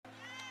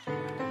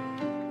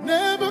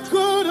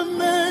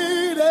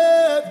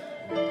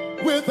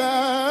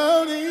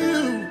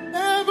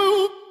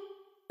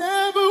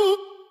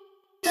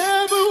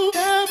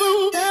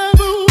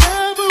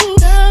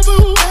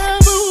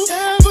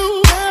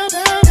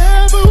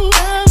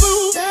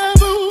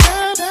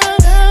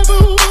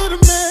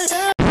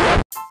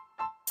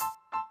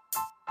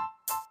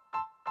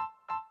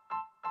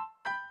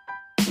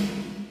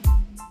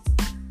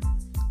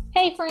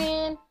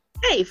friend.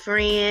 Hey,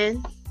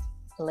 friend.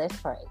 Let's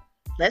pray.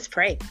 Let's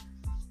pray.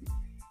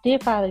 Dear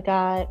Father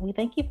God, we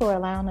thank you for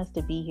allowing us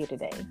to be here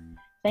today.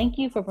 Thank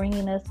you for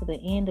bringing us to the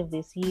end of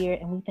this year,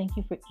 and we thank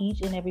you for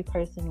each and every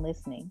person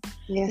listening.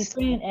 Yes.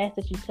 We pray and ask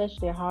that you touch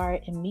their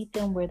heart and meet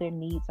them where their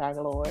needs are,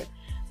 Lord.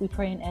 We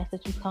pray and ask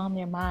that you calm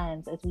their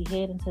minds as we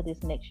head into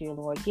this next year,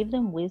 Lord. Give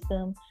them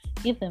wisdom,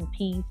 give them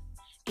peace,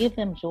 give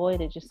them joy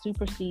that just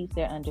supersedes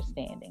their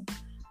understanding.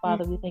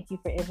 Father, we thank you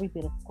for every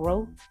bit of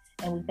growth,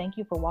 and we thank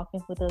you for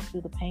walking with us through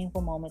the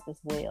painful moments as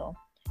well.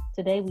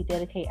 Today, we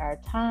dedicate our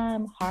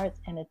time, hearts,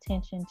 and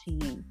attention to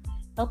you.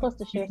 Help us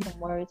to share some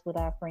words with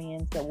our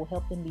friends that will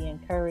help them be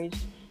encouraged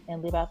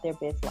and live out their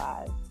best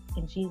lives.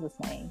 In Jesus'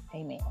 name,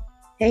 amen.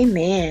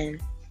 Amen.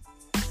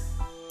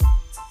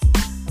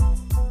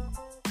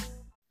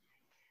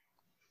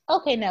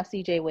 Okay, now,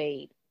 CJ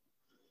Wade,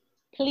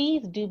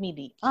 please do me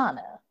the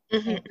honor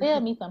and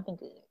tell me something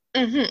good.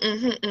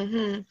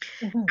 I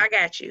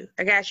got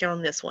you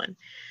on this one.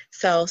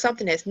 So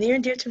something that's near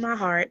and dear to my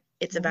heart,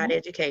 it's about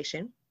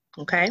education.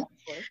 Okay.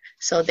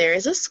 So there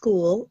is a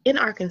school in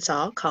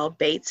Arkansas called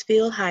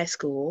Batesville High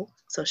School.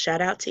 So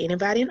shout out to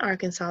anybody in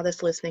Arkansas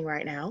that's listening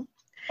right now.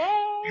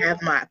 Hey.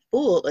 Have my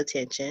full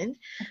attention,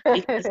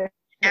 because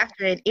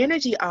after an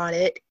energy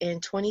audit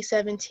in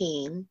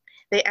 2017,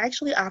 they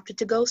actually opted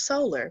to go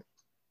solar.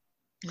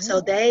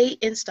 So they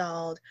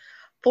installed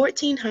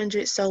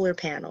 1,400 solar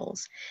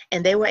panels,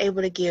 and they were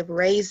able to give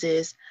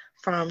raises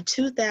from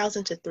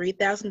 $2,000 to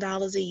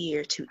 $3,000 a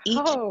year to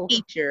each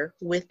teacher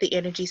with the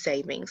energy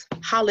savings.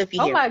 Holla if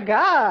you hear me. Oh my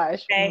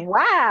gosh. Okay?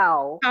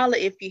 Wow. Holla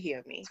if you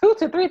hear me. $2,000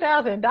 to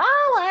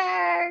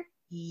 $3,000.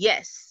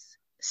 Yes.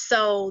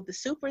 So the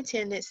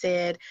superintendent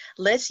said,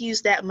 let's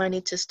use that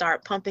money to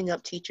start pumping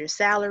up teacher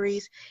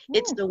salaries.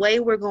 It's the way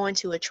we're going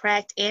to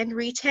attract and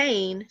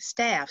retain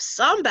staff.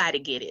 Somebody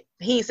get it.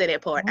 He didn't say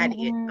that part. I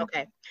did.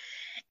 Okay.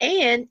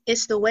 And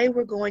it's the way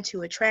we're going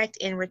to attract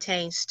and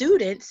retain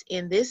students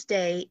in this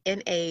day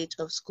and age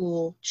of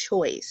school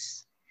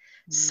choice.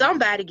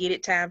 Somebody get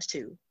it times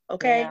two,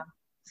 okay? Yeah.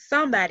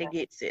 Somebody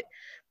gets it,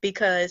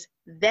 because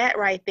that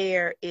right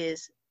there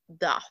is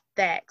the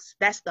facts.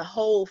 That's the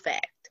whole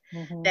fact,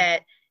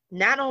 that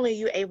not only are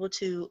you able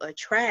to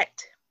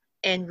attract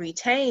and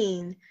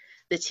retain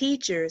the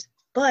teachers,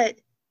 but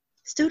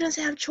students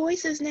have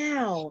choices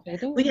now.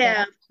 We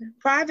have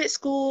private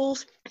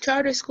schools,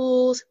 charter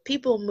schools,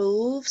 people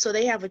move, so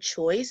they have a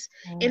choice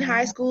in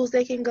high schools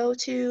they can go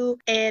to.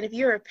 And if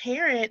you're a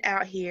parent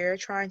out here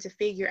trying to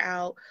figure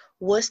out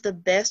what's the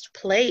best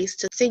place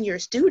to send your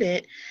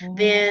student,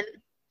 then,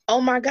 oh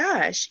my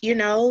gosh,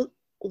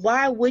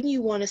 why wouldn't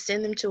you want to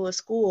send them to a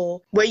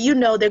school where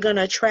they're going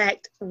to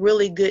attract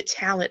really good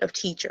talent of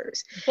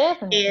teachers?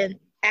 Definitely. And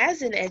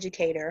as an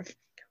educator,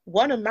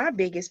 one of my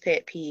biggest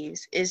pet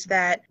peeves is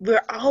that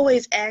we're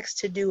always asked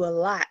to do a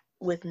lot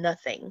with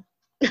nothing.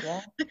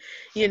 Yeah.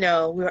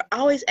 We're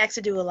always asked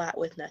to do a lot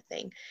with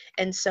nothing.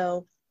 And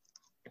so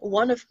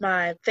one of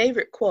my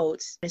favorite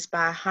quotes is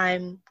by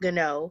Chaim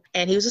Gano,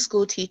 and he was a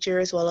school teacher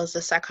as well as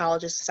a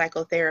psychologist,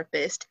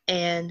 psychotherapist.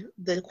 And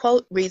the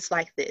quote reads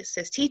like this: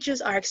 says,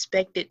 teachers are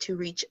expected to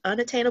reach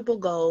unattainable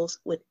goals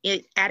with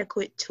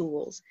inadequate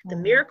tools. The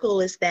miracle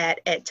is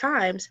that at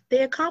times they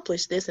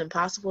accomplish this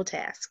impossible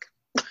task.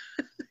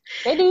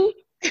 They do.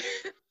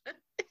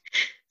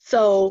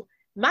 So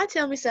my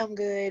Tell Me Something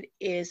Good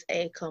is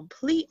a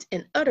complete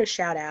and utter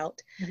shout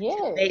out to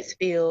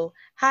Batesville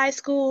High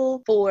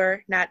School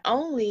for not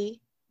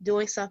only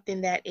doing something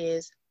that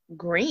is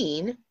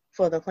green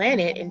for the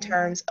planet in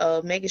terms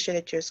of making sure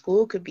that your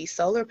school could be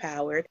solar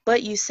powered,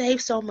 but you save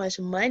so much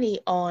money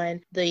on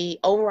the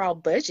overall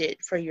budget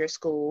for your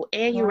school,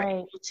 and you were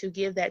able to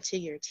give that to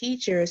your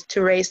teachers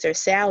to raise their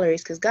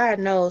salaries, because God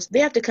knows they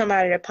have to come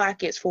out of their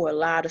pockets for a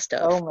lot of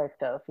stuff. So much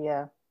stuff,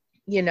 yeah.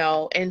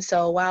 And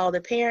so while the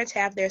parents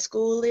have their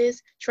school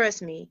list,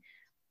 trust me,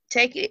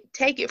 take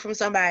it from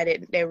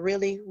somebody that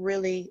really,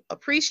 really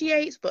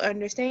appreciates but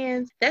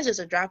understands. That's just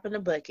a drop in the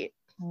bucket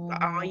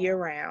all year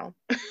round.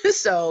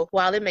 So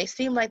while it may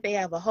seem like they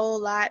have a whole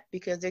lot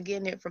because they're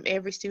getting it from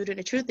every student,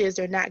 the truth is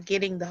they're not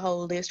getting the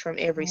whole list from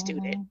every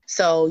student.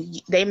 So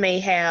they may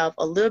have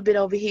a little bit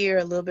over here,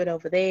 a little bit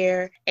over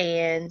there,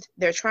 and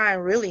they're trying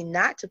really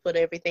not to put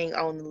everything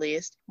on the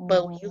list.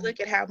 But when you look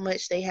at how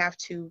much they have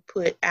to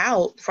put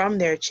out from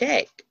their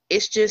check,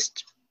 it's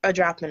just a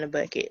drop in the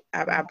bucket.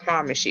 I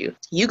promise you.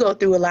 You go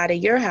through a lot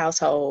in your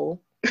household.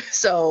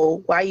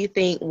 So why you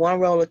think one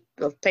roll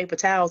of paper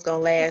towel is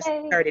gonna last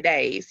 30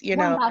 days?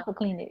 One box will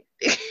clean it.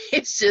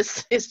 It's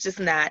just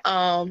not.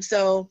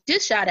 So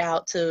just shout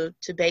out to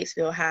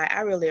Batesville High.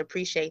 I really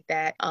appreciate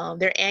that.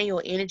 Their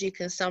annual energy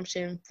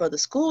consumption for the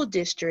school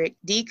district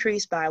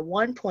decreased by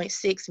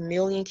 1.6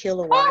 million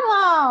kilowatts. Come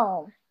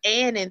on.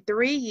 And in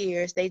 3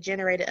 years, they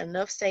generated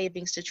enough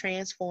savings to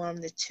transform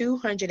the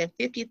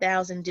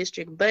 $250,000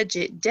 district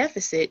budget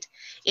deficit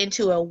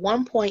into a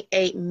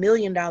 $1.8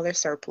 million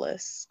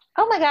surplus.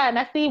 Oh my God.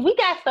 Now see, we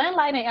got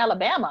sunlight in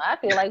Alabama. I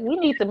feel like we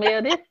need to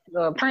mail this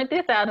or print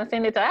this out and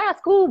send it to our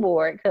school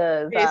board,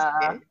 because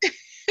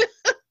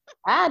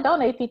I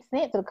donate 50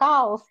 cents to the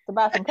cause to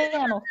buy some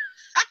panels.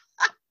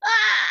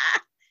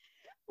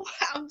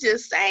 I'm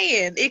just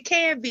saying, it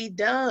can be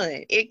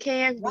done. It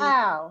can be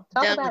Wow.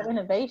 Talk done. about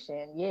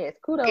innovation. Yes.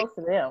 Kudos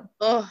to them.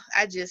 Oh,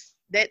 I just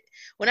that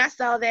when I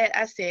saw that,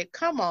 I said,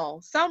 "Come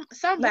on,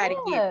 somebody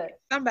getting Yeah. it,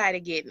 somebody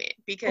getting it,"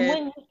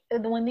 And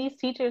because when these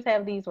teachers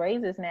have these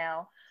raises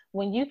now,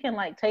 when you can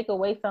like take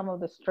away some of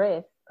the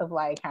stress of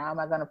like how am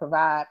I going to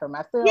provide for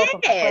myself,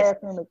 for my yes,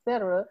 classroom,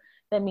 etc.,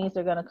 that means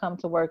they're going to come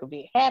to work a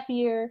bit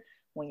happier.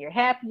 When you're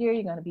happier,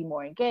 you're going to be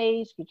more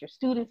engaged, get your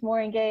students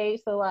more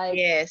engaged. So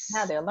like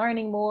now yes, they're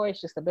learning more.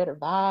 It's just a better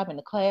vibe in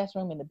the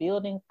classroom, in the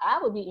buildings. I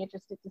would be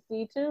interested to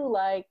see too,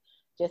 like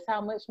just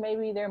how much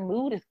maybe their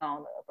mood has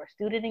gone up or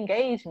student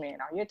engagement.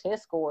 Are your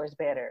test scores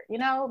better?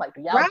 Like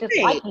do y'all just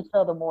right, like each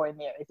other more in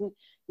there? Is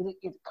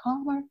it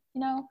calmer?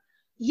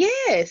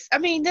 yes. I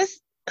mean, this.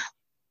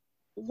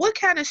 What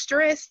kind of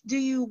stress do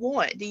you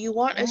want? Do you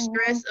want a Mm-hmm,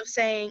 stress of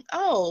saying,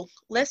 "Oh,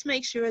 let's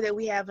make sure that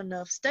we have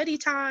enough study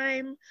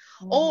time,"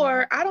 mm-hmm.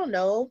 or I don't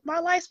know, my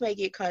lights may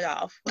get cut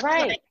off.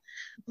 Right, Like,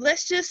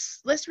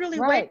 let's really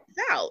wait right.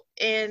 this out.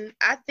 And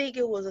I think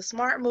it was a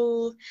smart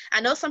move.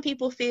 I know some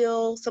people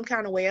feel some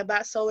kind of way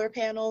about solar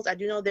panels. I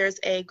do know there's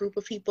a group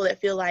of people that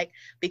feel like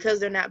because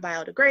they're not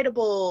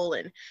biodegradable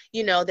and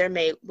they're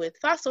made with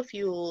fossil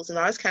fuels and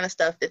all this kind of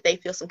stuff that they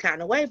feel some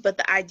kind of way. But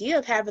the idea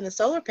of having the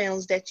solar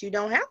panels that you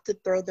don't have to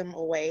throw them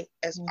away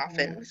as Mm-hmm,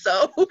 often.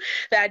 So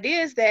the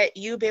idea is that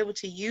you'll be able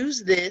to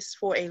use this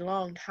for a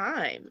long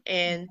time.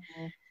 And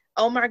mm-hmm.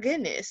 oh my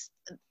goodness,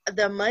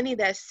 the money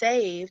that's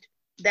saved,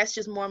 that's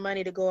just more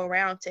money to go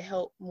around to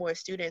help more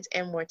students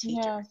and more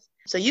teachers. Yeah.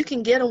 So you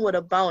can get them with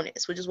a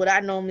bonus, which is what I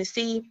normally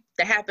see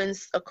that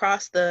happens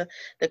across the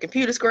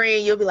computer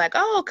screen. You'll be like,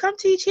 "Oh, come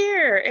teach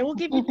here and we'll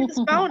give you this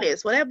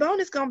bonus." Well, that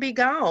bonus going to be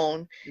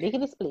gone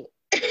Lickety split.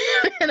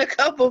 in a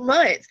couple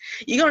months.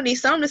 You're going to need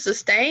something to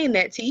sustain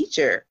that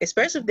teacher,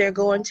 especially if they're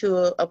going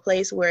to a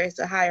place where it's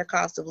a higher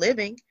cost of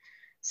living.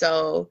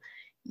 So,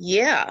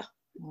 yeah,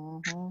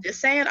 Mm-hmm. just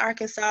saying,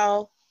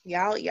 Arkansas,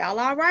 y'all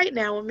all right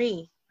now with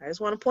me. I just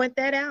want to point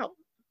that out.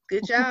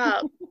 Good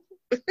job.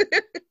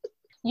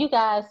 You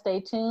guys stay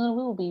tuned.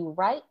 We will be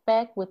right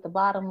back with the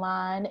bottom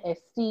line as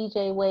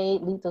CJ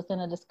Wade leads us in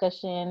a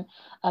discussion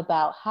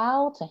about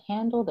how to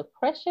handle the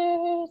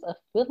pressures of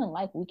feeling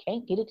like we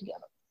can't get it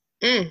together.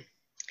 Mm,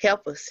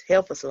 help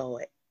us,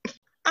 Lord.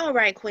 All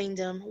right,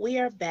 Queendom, we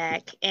are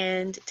back,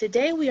 and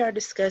today we are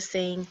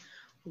discussing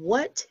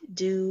what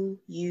do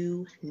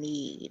you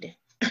need?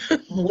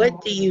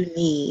 What do you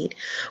need?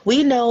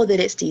 We know that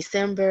it's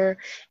December,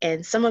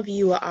 and some of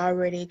you are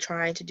already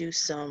trying to do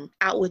some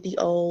out with the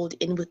old,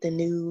 in with the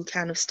new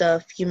kind of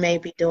stuff. You may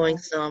be doing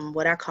some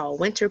what I call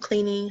winter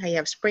cleaning. How you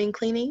have spring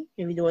cleaning,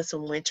 you may be doing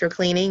some winter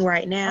cleaning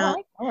right All now.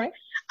 right, all right.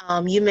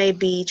 You may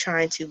be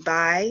trying to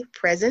buy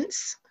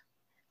presents.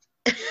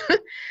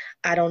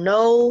 I don't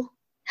know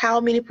how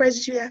many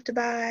presents you have to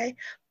buy,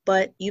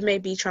 but you may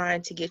be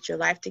trying to get your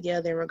life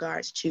together in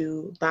regards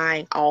to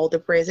buying all the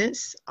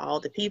presents, all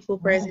the people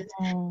presents.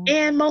 Mm-hmm.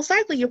 And most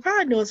likely you're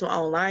probably doing some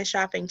online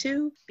shopping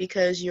too,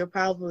 because you're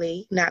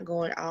probably not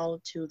going all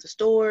to the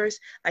stores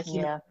like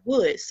you Yeah.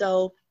 would.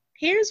 So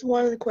here's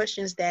one of the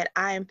questions that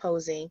I am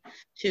posing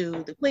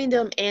to the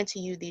Queendom and to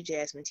you, the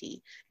Jasmine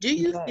T. Do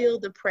you Okay. feel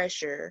the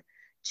pressure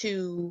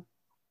to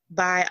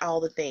buy all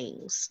the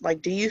things?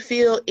 Like, do you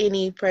feel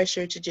any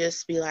pressure to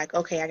just be like,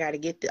 okay, I got to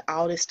get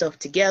all this stuff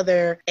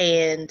together?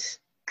 And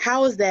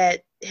how is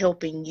that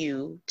helping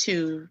you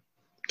to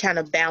kind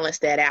of balance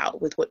that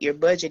out with what your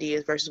budget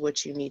is versus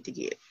what you need to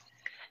get?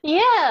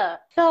 Yeah.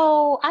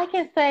 So I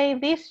can say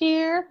this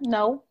year,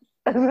 no.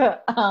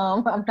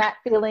 I'm not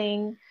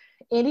feeling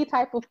any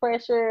type of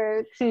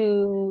pressure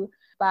to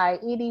buy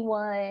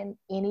anyone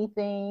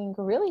anything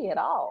really at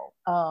all.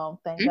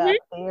 Thank God Mm-hmm.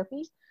 for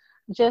therapy.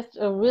 Just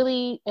a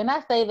really, and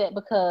I say that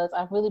because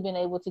I've really been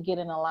able to get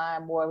in a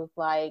line more with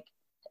like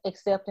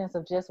acceptance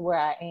of just where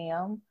I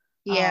am,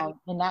 Yeah.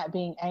 and not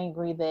being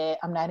angry that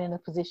I'm not in a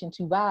position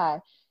to buy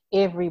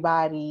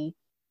everybody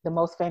the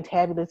most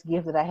fantabulous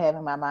gift that I have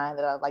in my mind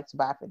that I'd like to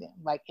buy for them.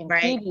 Like in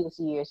Right. previous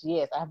years,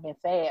 yes, I've been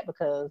sad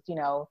because,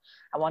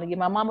 I want to give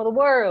my mama the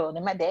world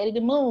and my daddy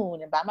the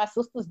moon and buy my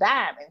sisters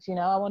diamonds,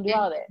 I want to do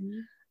all that. Mm-hmm.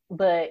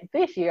 But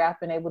this year I've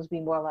been able to be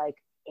more like,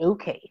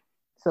 okay.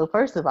 So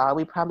first of all,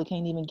 we probably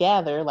can't even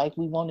gather like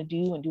we want to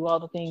do and do all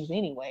the things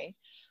anyway.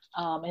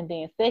 And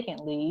then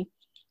secondly,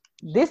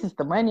 this is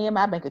the money in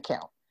my bank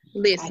account.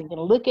 I Listen, can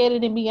look at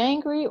it and be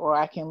angry, or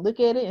I can look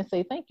at it and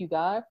say, thank you,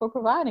 God, for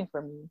providing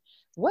for me.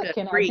 What better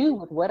can I preach. do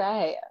with what I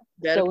have?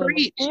 Better So, in the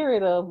preach.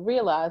 spirit of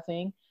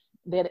realizing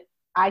that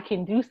I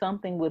can do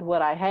something with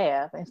what I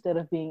have instead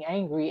of being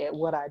angry at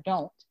what I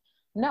don't,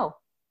 no,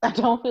 I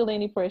don't feel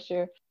any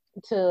pressure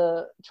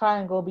to try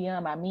and go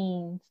beyond my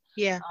means,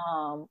 Yeah.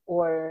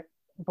 or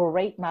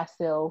berate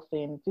myself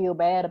and feel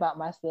bad about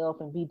myself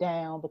and be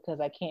down because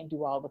I can't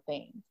do all the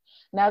things.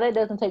 Now that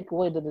doesn't take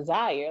away the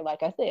desire.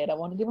 Like I said, I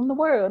want to give them the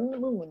world and the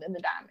moon and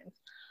the diamonds.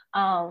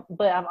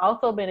 But I've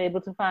also been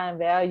able to find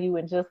value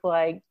in just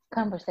like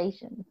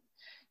conversations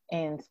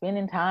and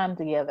spending time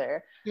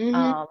together.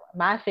 Mm-hmm.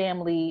 My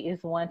family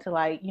is one to,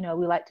 like, we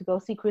like to go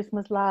see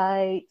Christmas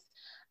lights.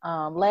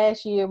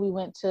 Last year we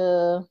went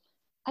to,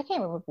 I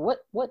can't remember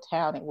what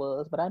town it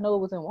was, but I know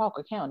it was in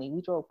Walker County.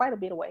 We drove quite a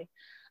bit away.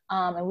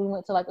 And we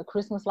went to like a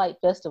Christmas light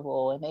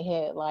festival, and they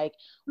had like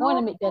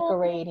ornament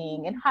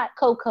decorating and hot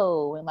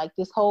cocoa and like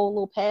this whole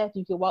little path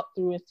you could walk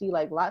through and see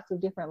like lots of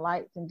different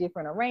lights and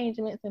different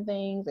arrangements and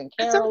things and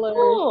That's so carolers.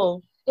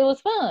 cool. It was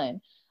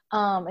fun.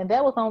 And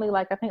that was only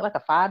like, I think like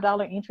a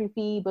 $5 entry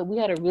fee, but we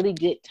had a really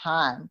good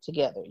time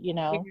together,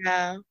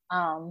 Yeah.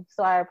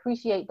 So I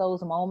appreciate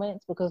those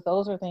moments, because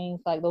those are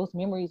things like those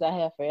memories I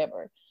have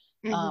forever.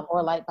 Mm-hmm.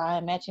 Or like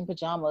buying matching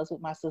pajamas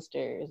with my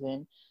sisters,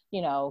 and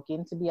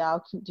getting to be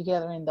all cute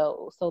together in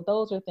those. So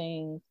those are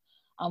things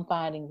I'm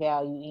finding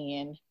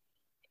value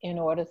in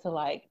order to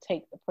like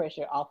take the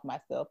pressure off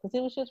myself, because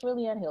it was just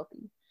really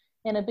unhealthy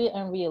and a bit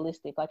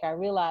unrealistic. Like, I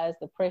realized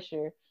the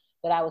pressure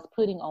that I was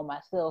putting on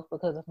myself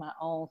because of my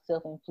own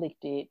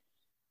self-inflicted,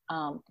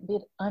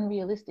 bit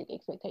unrealistic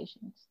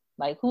expectations.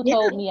 Like, who Yeah.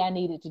 told me I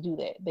needed to do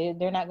that?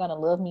 They're not going to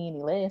love me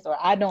any less, or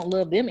I don't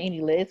love them any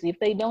less if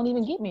they don't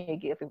even give me a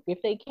gift.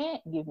 If they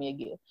can't give me a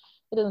gift,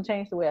 it doesn't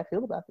change the way I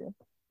feel about them.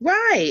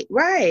 Right,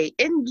 right.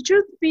 And the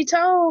truth be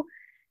told,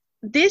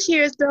 this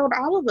year has thrown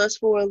all of us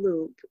for a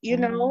loop,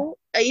 Mm-hmm.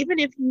 Even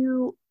if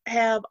you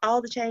have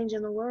all the change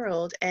in the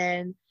world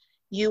and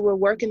you were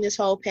working this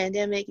whole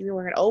pandemic, you were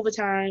working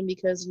overtime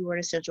because you were an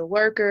essential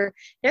worker,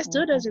 that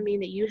still doesn't Mm-hmm. mean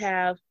that you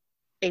have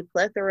a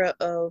plethora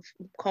of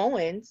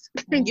coins,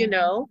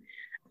 Mm-hmm.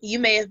 You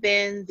may have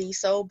been the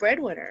sole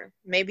breadwinner.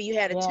 Maybe you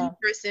had a Yeah.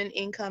 two-person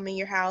income in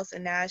your house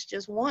and now it's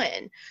just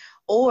one.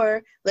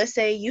 Or let's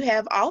say you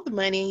have all the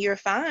money and you're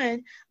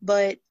fine,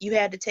 but you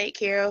had to take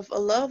care of a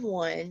loved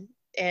one,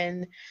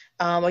 and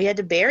or you had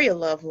to bury a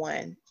loved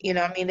one. I mean,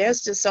 Mm-hmm.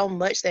 there's just so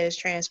much that has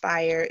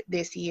transpired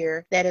this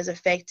year that has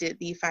affected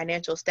the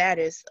financial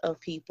status of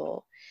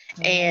people.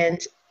 Mm-hmm.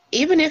 And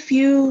even if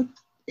you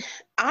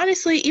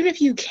honestly, even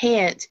if you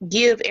can't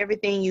give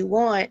everything you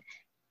want,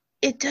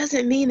 it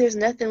doesn't mean there's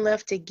nothing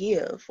left to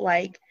give.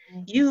 Like,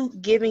 you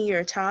giving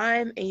your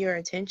time and your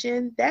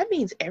attention, that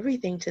means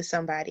everything to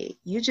somebody.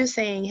 You just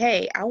saying,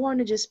 hey, I want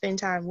to just spend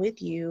time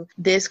with you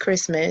this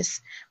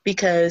Christmas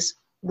because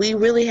we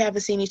really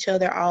haven't seen each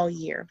other all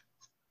year.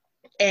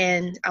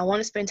 And I want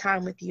to spend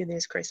time with you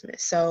this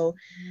Christmas. So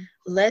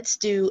let's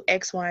do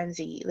X, Y, and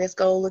Z. Let's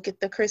go look at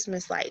the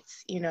Christmas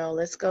lights.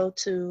 Let's go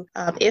to,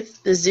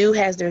 if the zoo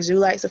has their zoo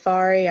light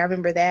safari, I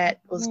remember that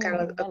was kind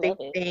of a I big love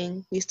it.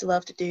 thing we used to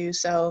love to do.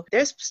 So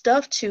there's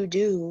stuff to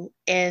do,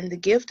 and the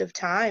gift of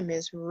time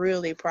is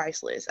really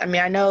priceless. I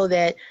mean, I know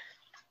that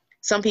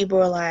some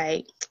people are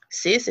like,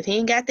 sis, if he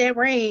ain't got that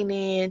ring,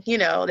 then,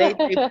 they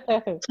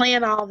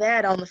playing all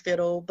that on the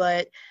fiddle.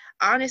 But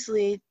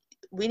honestly,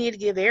 we need to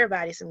give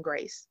everybody some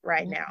grace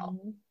right now.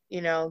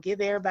 Mm-hmm. Give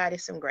everybody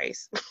some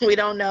grace. We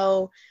don't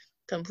know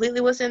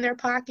completely what's in their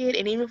pocket,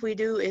 and even if we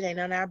do, it ain't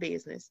none of our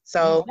business.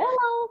 So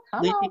Hello,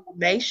 come we need on. to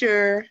make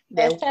sure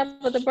that, As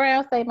Tabitha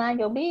Brown say, mind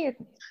your business.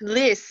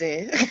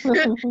 listen,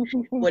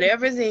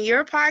 whatever's in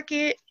your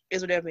pocket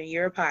is whatever in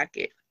your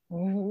pocket.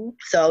 Mm-hmm.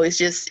 So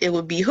it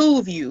would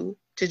behoove you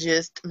to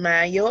just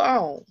mind your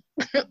own.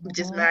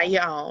 Just Mm-hmm. mind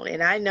your own.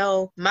 And I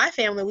know my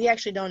family, we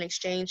actually don't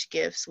exchange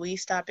gifts. We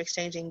stopped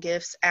exchanging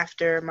gifts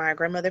after my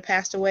grandmother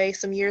passed away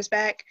some years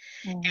back.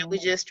 And we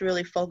Mm-hmm. just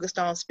really focused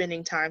on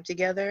spending time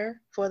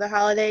together for the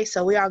holiday.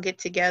 So we all get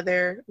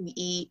together, we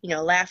eat,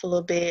 laugh a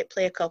little bit,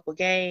 play a couple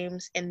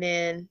games, and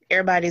then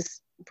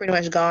everybody's pretty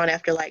much gone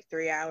after like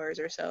 3 hours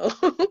or so.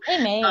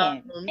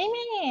 Amen. um,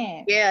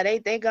 Amen. yeah,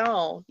 they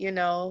gone.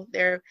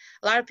 There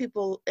a lot of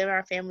people in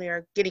our family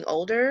are getting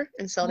older,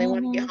 and so they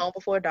want to get Mm-hmm. home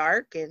before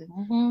dark, and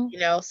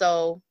Mm-hmm.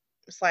 so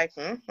it's like,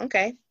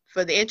 okay.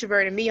 For the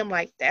introvert in me, I'm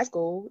like, that's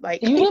cool.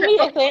 Like, You hear me?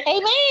 They say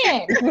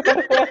amen.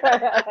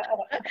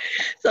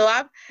 so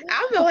I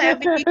don't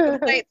have any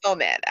complaints on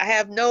that. I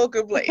have no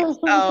complaints.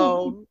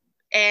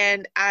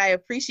 And I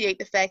appreciate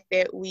the fact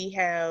that we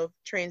have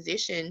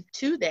transitioned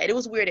to that. It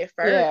was weird at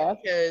first Yeah.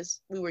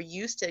 because we were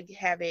used to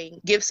having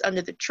gifts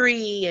under the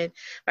tree, and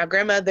my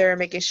grandmother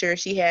making sure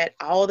she had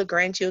all the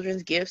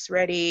grandchildren's gifts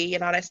ready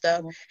and all that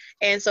stuff.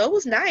 And so it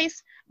was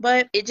nice,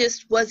 but it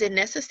just wasn't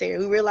necessary.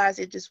 We realized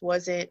it just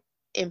wasn't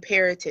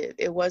imperative.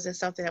 It wasn't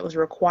something that was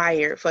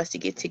required for us to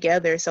get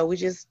together. So we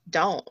just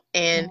don't.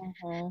 And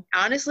Mm-hmm.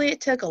 honestly, it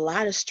took a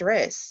lot of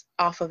stress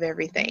off of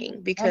everything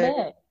I because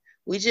bet.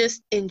 we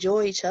just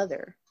enjoy each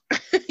other.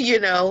 We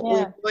Yeah.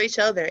 enjoy each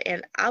other,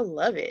 and I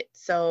love it.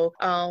 So,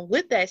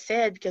 with that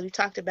said, because we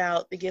talked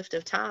about the gift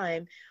of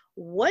time,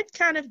 what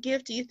kind of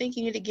gift do you think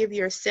you need to give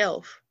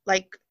yourself?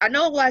 Like, I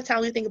know a lot of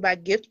times we think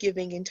about gift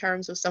giving in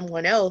terms of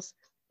someone else,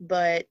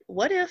 but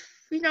what if,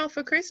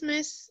 for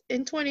Christmas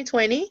in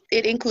 2020,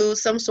 it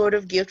includes some sort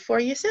of gift for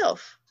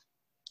yourself?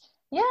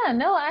 Yeah,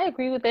 no, I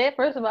agree with that.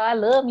 First of all, I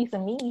love me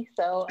some me.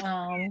 So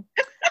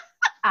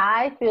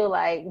I feel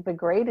like the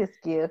greatest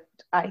gift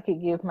I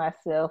could give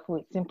myself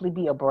would simply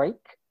be a break.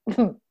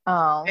 um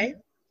Okay.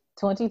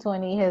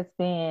 2020 has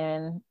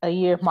been a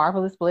year of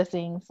marvelous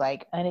blessings,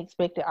 like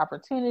unexpected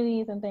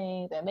opportunities and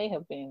things, and they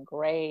have been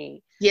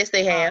great. Yes,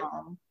 they have.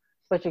 Um,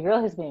 but your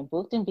girl has been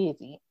booked and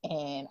busy,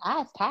 and I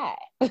was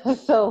tired.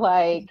 So,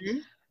 like,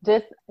 Mhm.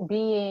 just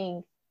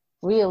being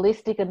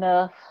realistic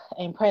enough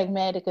and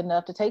pragmatic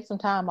enough to take some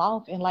time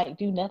off and like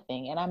do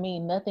nothing. And I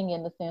mean nothing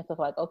in the sense of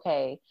like,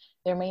 okay,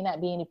 there may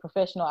not be any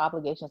professional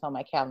obligations on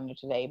my calendar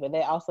today, but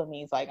that also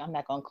means like I'm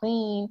not gonna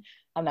clean,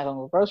 I'm not gonna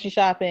go grocery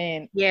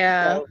shopping.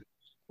 Yeah. So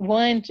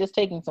one, just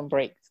taking some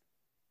breaks,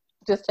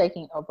 just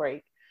taking a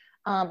break.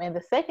 And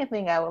the second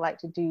thing I would like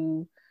to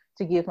do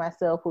to give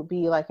myself would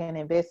be like an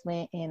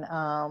investment in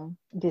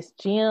this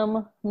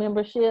gym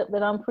membership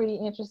that I'm pretty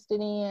interested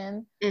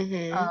in.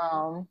 Mm-hmm.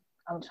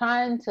 I'm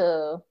trying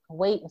to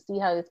wait and see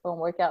how it's going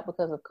to work out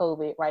because of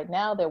COVID. Right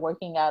now, they're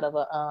working out of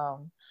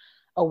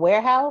a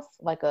warehouse,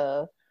 like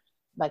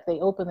they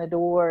open the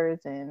doors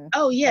and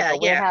Oh, like yeah, a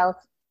yeah. warehouse.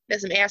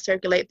 Let some air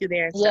circulate through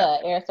there and stuff. Yeah,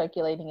 air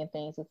circulating and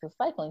things. It's a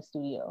cycling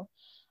studio.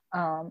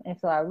 And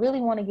so I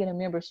really want to get a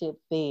membership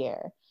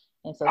there.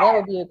 And so that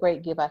would be a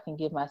great gift I can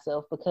give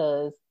myself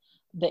because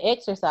the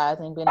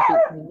exercising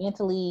benefits me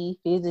mentally,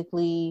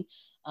 physically.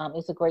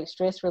 It's a great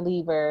stress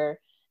reliever.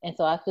 And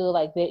so I feel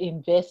like the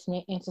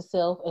investment into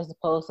self as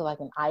opposed to like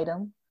an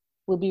item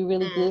would be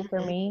really good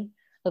for Mm-hmm. me.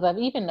 Because I've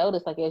even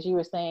noticed, like, as you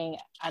were saying,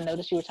 I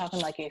noticed you were talking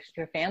like if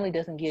your family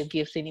doesn't give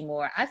gifts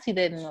anymore. I see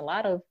that in a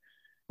lot of,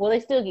 well, they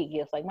still get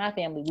gifts. Like my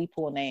family, we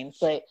pull names,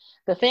 but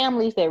the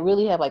families that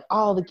really have like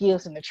all the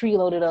gifts and the tree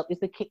loaded up,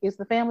 it's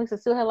the families that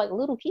still have like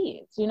little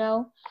kids, you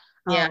know,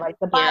 Yeah, like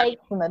the yeah.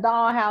 bikes and the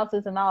doll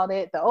houses and all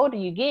that. The older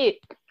you get,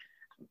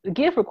 the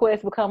gift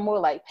requests become more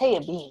like pay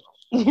a bill,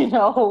 you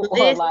know,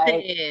 or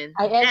like Listen,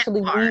 I that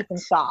actually part, need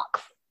some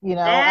socks, you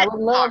know. I that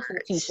would love some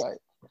part,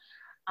 t-shirts.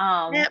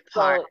 that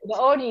part. So the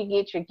older you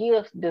get, your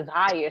gift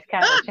desires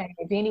kind of Ah,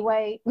 change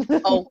anyway.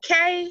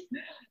 okay.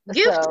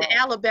 Gift to So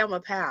Alabama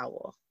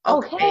Power.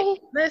 Okay. okay.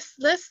 Let's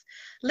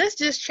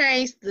just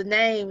change the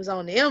names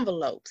on the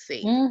envelope.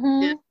 See,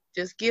 just Mm-hmm.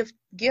 just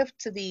gift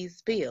to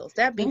these bills.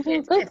 That'd be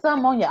Mm-hmm. Put fantastic.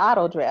 some on your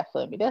auto draft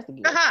for me. That's a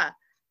gift. Haha.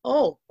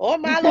 Oh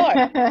my Lord.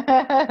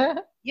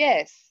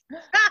 Yes.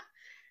 Ha!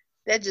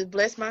 That just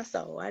blessed my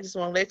soul. I just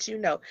want to let you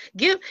know.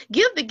 Give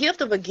the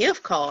gift of a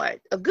gift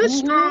card. A good Mm-hmm.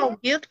 strong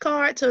gift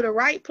card to the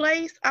right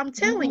place. I'm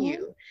telling Mm-hmm.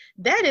 you,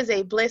 that is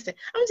a blessing.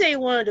 I'm gonna tell you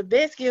one of the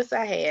best gifts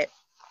I had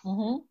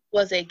Mm-hmm.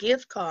 was a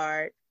gift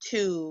card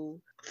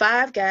to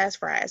Five Guys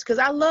fries because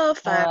I love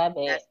Oh, Five I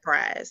Guys bet.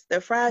 fries.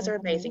 Their fries are Mm-hmm.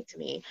 amazing to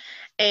me.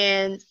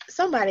 And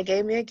somebody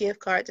gave me a gift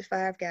card to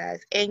Five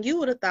Guys, and you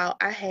would have thought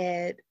I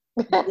had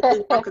the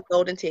Willy Wonka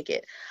golden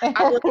ticket.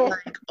 I was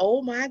like,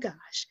 oh my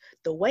gosh,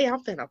 the way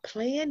I'm finna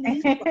plan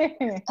these fries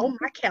on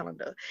my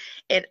calendar.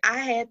 And I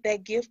had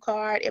that gift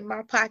card in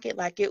my pocket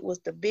like it was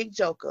the big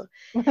joker.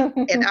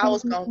 And I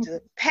was going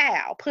to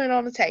pow, put it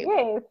on the table.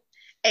 Yes.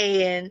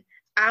 And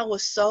I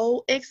was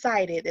so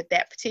excited that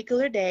that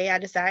particular day I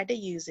decided to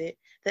use it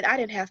that I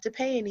didn't have to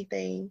pay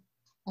anything.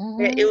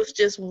 It Mm-hmm. was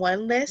just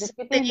one less Just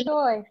get to thing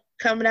enjoy.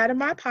 coming out of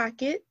my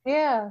pocket,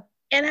 Yeah.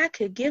 and I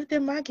could give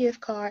them my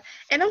gift card.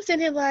 And I'm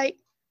sitting here like,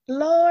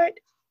 Lord,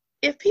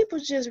 if people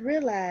just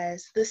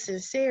realize the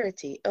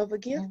sincerity of a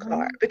gift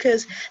card, Mm-hmm.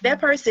 because that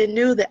person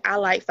knew that I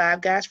like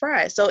Five Guys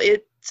fries, so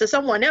it to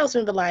someone else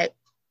would be like,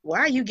 why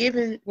are you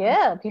giving me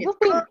Yeah. this?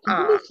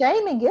 People be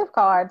shaming gift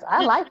cards.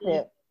 I like Mm-mm.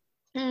 that.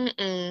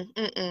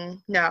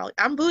 No,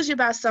 I'm bougie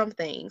about some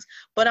things,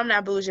 but I'm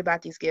not bougie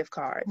about these gift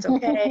cards.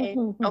 Okay.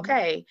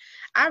 Okay.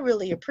 I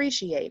really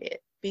appreciate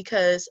it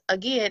because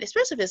again,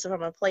 especially if it's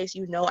from a place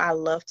you know I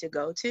love to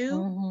go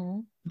to.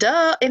 Mm-hmm.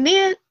 Duh. And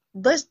then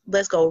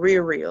let's go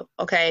real.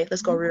 Okay.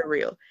 Let's go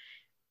real.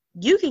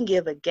 You can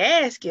give a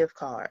gas gift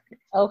card.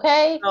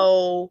 Okay.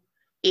 So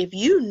if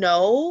you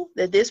know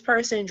that this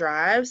person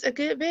drives a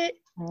good bit,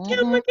 give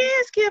them Mm-hmm. a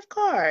gas gift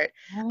card.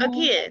 Mm-hmm.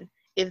 Again,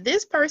 if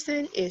this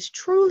person is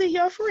truly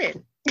your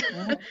friend,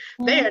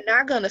 they Mm-hmm. are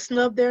not going to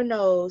snub their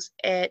nose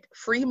at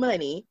free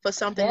money for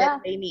something that Yeah.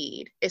 they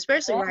need,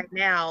 especially Yeah. right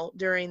now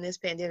during this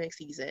pandemic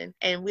season.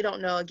 And we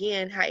don't know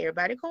again how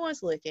everybody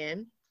coin's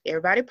looking.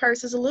 Everybody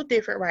purse is a little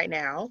different right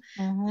now.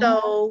 Mm-hmm.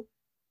 So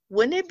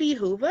wouldn't it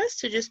behoove us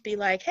to just be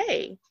like,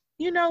 hey,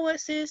 you know what,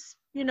 sis?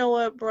 You know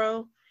what,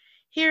 bro?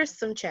 Here's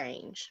some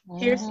change.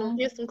 Mm-hmm.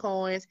 Here's some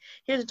coins.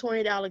 Here's a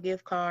 $20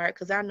 gift card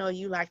because I know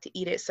you like to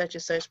eat at such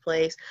and such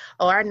place.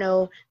 Or I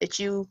know that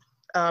you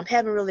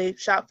haven't really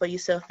shopped for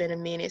yourself in a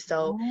minute.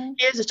 So Mm-hmm.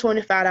 here's a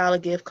 $25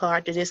 gift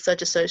card to this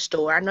such and such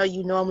store. I know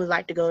you normally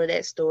like to go to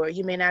that store.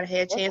 You may not have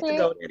had a That's chance to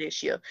go it. there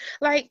this year.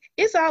 Like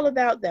it's all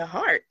about the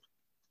heart.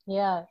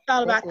 Yeah. It's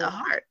all That's about the it.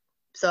 heart.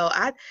 So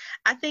I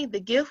think the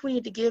gift we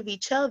need to give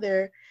each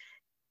other,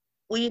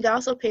 we need to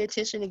also pay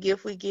attention to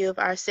gift we give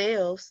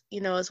ourselves,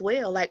 as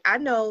well. Like I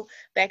know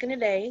back in the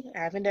day, I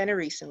haven't done it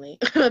recently,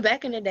 but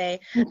back in the day,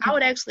 I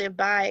would actually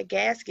buy a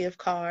gas gift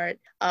card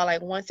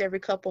like once every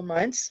couple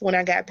months when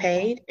I got Mm-hmm.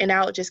 paid, and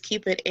I would just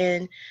keep it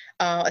in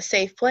a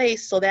safe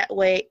place so that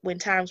way when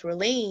times were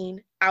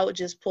lean, I would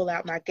just pull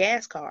out my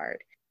gas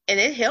card, and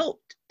it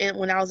helped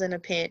when I was in a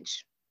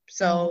pinch.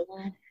 So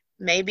Mm-hmm.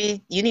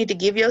 Maybe you need to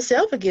give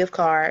yourself a gift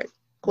card,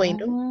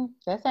 Queendom.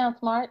 That sounds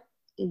smart.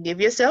 Give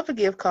yourself a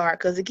gift card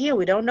because, again,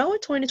 we don't know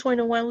what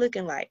 2021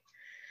 looking like.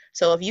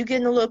 So if you're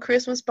getting a little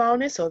Christmas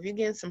bonus, or if you're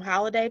getting some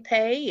holiday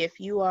pay, if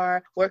you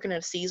are working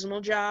a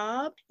seasonal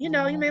job, you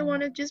may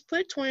want to just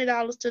put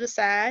 $20 to the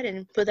side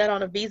and put that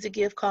on a Visa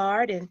gift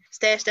card and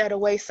stash that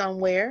away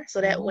somewhere. So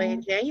that way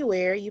in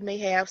January, you may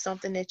have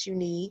something that you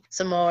need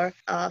some more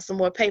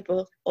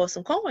paper or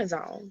some coins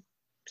on.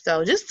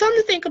 So just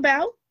something to think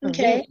about.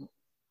 Okay.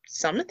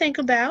 Something to think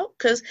about,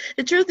 because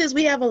the truth is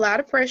we have a lot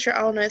of pressure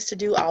on us to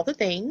do all the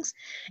things,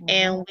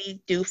 and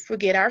we do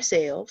forget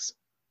ourselves.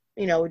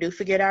 We do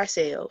forget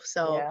ourselves.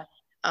 So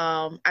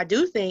I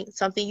do think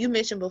something you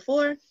mentioned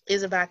before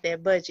is about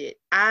that budget.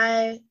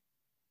 I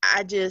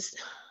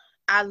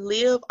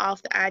live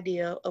off the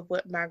idea of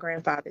what my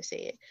grandfather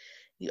said.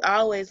 You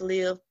always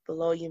live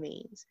below your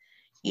means.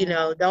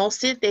 Don't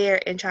sit there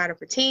and try to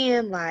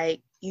pretend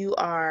like you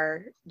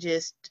are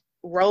just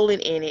rolling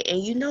in it,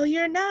 and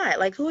you're not.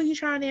 Like, who are you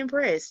trying to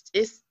impress?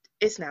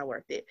 It's not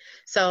worth it.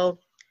 So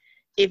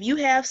if you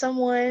have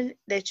someone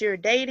that you're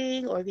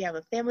dating, or if you have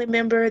a family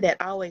member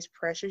that always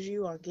pressures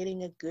you on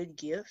getting a good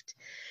gift,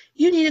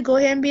 you need to go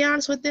ahead and be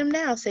honest with them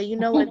now. Say, you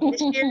know what,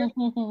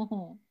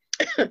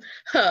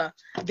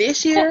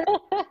 this year,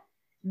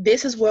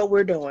 this is what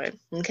we're doing.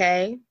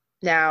 Okay.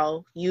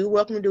 Now, you're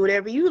welcome to do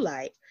whatever you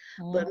like,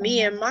 but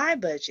me and my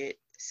budget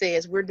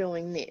says we're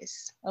doing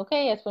this.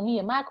 Okay, as for me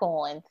and my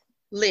coins.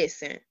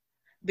 Listen,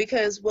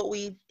 because what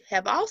we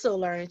have also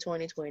learned in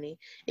 2020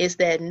 is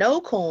that no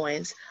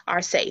coins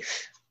are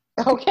safe.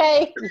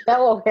 Okay.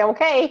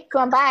 Okay,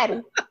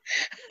 somebody.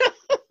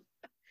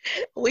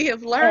 We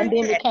have learned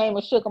and then it came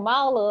and shook them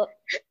all up.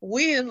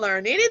 We didn't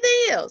learn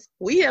anything else.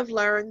 We have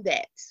learned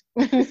that.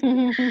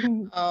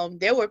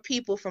 There were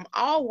people from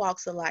all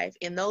walks of life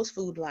in those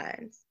food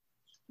lines.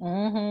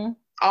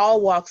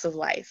 All walks of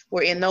life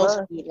were in those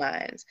food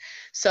lines.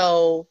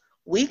 So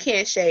we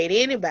can't shade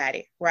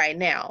anybody right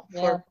now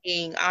for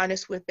being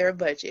honest with their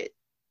budget.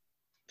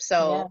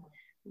 So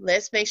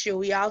let's make sure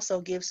we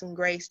also give some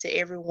grace to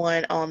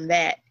everyone on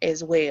that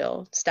as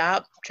well.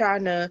 Stop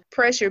trying to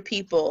pressure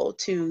people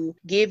to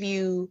give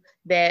you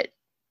that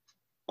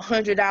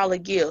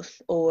 $100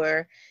 gift,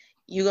 or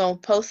you're going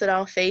to post it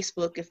on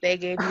Facebook if they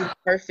gave you the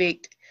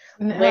perfect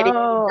wedding,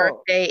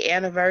 birthday,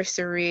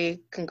 anniversary,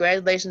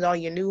 congratulations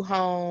on your new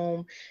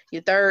home,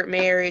 your third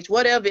marriage,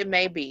 whatever it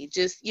may be.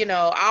 Just,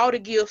 all the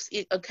gifts,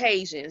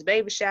 occasions,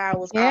 baby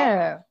showers.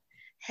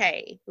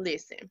 Hey,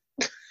 listen.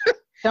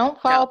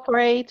 Don't fall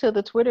prey to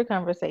the Twitter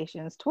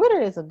conversations.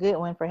 Twitter is a good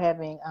one for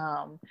having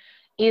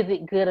is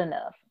it good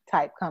enough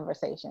type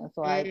conversations.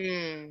 Like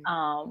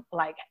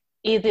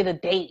is it a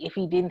date if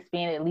he didn't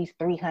spend at least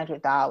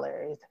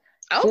 $300?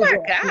 Oh my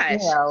gosh.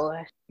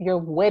 Your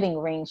wedding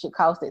ring should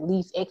cost at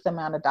least X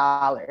amount of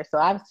dollars. So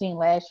I've seen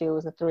last year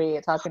was a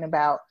thread talking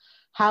about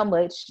how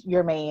much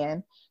your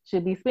man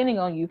should be spending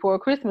on you for a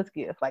Christmas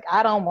gift. Like,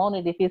 I don't want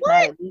it if it's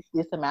not at least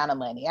this amount of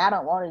money. I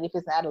don't want it if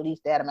it's not at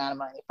least that amount of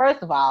money.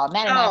 First of all,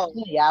 99% of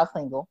y'all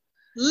single.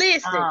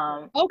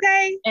 Listen,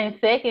 okay. And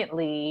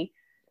secondly,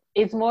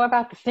 it's more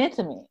about the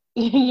sentiment.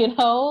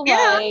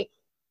 Like,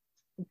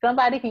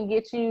 somebody can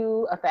get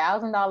you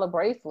 $1,000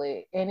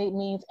 bracelet and it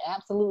means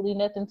absolutely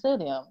nothing to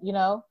them,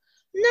 No.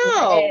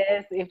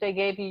 Whereas if they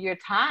gave you your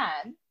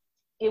time,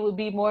 it would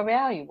be more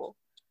valuable.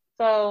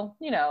 So,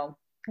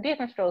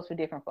 different strokes for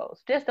different folks.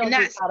 Just don't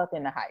get caught up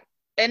in the hype.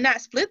 And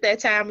not split that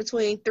time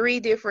between 3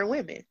 different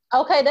women.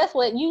 Okay, that's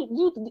what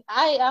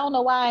I don't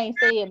know why I ain't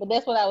say it, but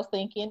that's what I was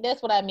thinking.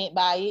 That's what I meant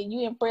by it.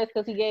 You impressed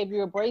because he gave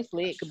you a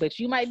bracelet, but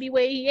you might be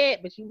where he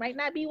at, but you might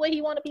not be where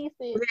he want to be.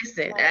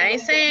 Listen, I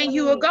ain't saying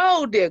you a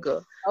gold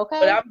digger. Okay.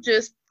 But I'm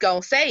just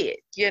going to say it,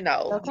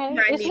 Okay.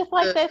 It's just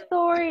like that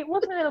story.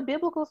 Wasn't it a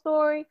biblical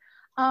story?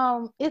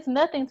 It's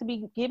nothing to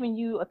be giving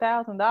you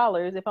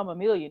 $1,000 if I'm a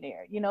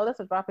millionaire. That's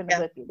a drop in the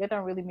bucket. That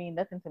don't really mean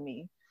nothing to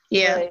me.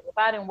 Yeah. But if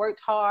I didn't work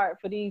hard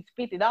for these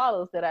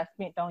 $50 that I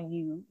spent on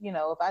you,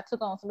 if I took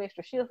on some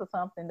extra shifts or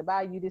something to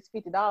buy you this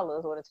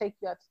 $50 or to take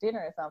you out to dinner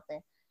or something,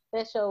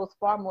 that shows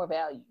far more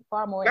value,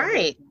 far more.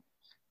 Right.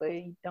 But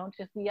you don't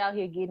just be out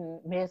here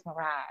getting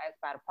mesmerized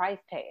by the price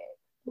tag.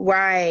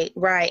 Right.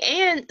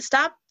 And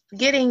stop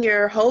getting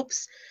your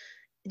hopes,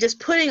 just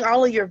putting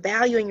all of your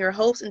value and your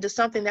hopes into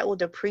something that will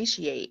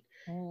depreciate.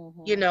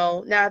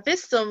 Now if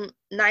it's some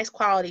nice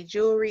quality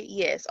jewelry,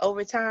 yes,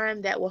 over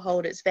time that will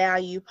hold its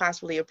value,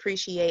 possibly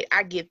appreciate.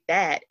 I get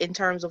that in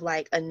terms of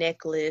like a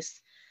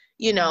necklace,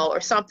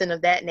 or something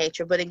of that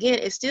nature. But again,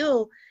 it's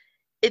still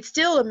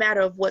a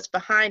matter of what's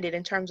behind it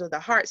in terms of the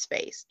heart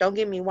space. Don't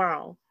get me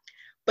wrong.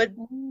 But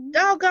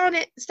doggone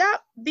it,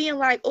 stop being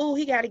like, oh,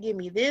 he got to give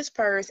me this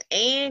purse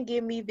and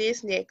give me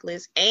this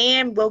necklace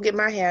and go get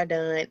my hair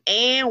done.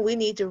 And we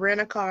need to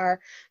rent a car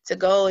to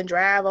go and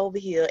drive over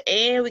here.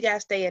 And we got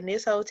to stay in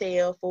this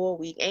hotel for a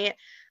week. And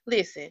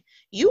listen,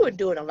 you were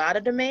doing a lot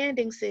of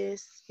demanding,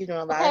 sis. You're doing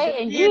a lot of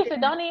demanding. And you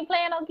don't even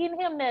plan on getting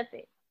him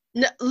nothing.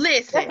 No,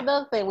 listen. That's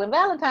another thing. When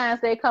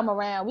Valentine's Day come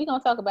around, we're going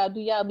to talk about, do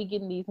y'all be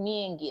getting these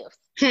men gifts?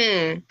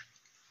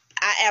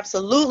 I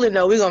absolutely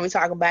know we're going to be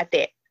talking about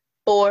that.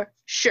 for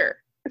sure.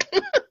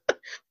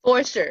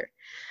 For sure.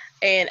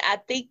 And I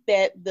think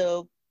that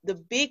the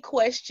big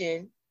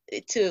question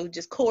to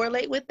just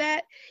correlate with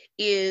that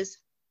is,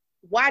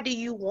 why do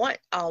you want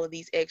all of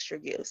these extra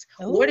gifts?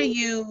 Ooh. What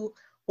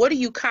are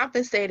you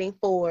compensating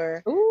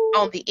for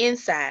on Ooh. the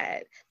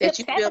inside that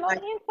Tip you feel tapping on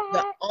like the the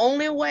inside.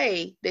 only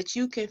way that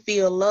you can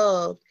feel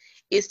loved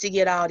is to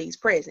get all these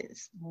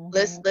presents?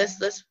 Let's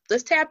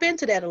tap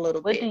into that a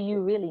little What do bit. you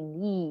really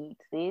need,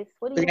 sis?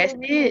 What do you That's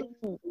really it.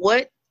 need?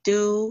 What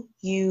do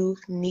you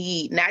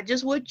need? Not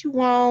just what you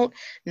want,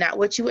 not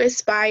what you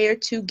aspire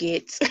to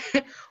get.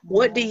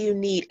 What do you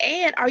need?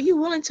 And are you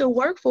willing to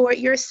work for it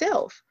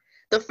yourself?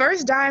 The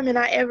first diamond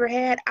I ever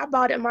had, I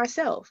bought it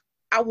myself.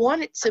 I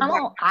wanted to Come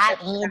buy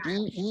on,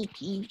 INDEPENT.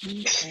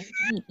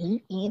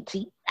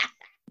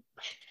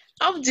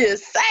 I'm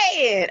just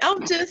saying.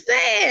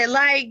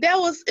 Like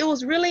it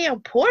was really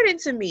important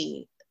to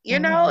me. You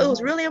know, it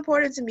was really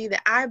important to me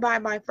that I buy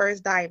my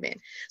first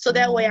diamond. So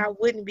that way I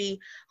wouldn't be,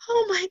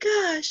 oh my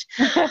gosh,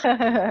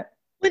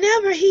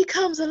 whenever he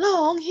comes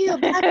along, he'll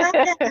buy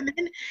my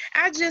diamond.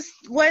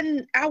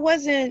 I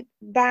wasn't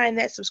buying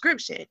that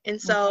subscription. And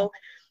so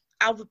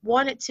I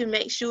wanted to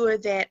make sure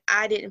that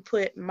I didn't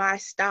put my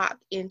stock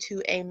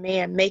into a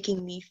man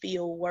making me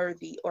feel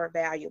worthy or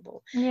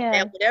valuable. Yeah.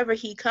 That whatever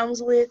he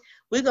comes with,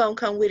 we're going to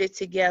come with it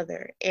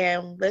together.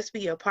 And let's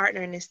be a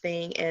partner in this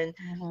thing. And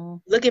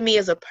look at me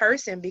as a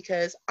person,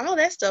 because all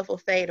that stuff will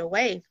fade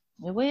away.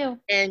 It will.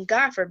 And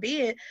God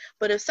forbid,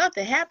 but if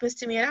something happens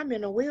to me and I'm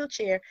in a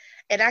wheelchair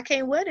and I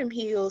can't wear them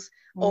heels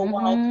or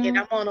walk and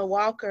I'm on a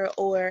walker,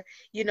 or,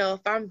 you know,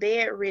 if I'm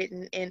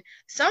bedridden and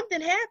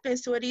something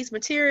happens to these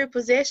material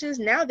possessions,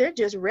 now they're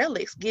just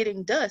relics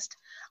getting dust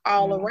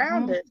all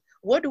around us.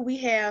 What do we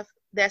have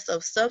that's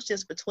of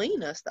substance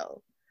between us,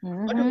 though?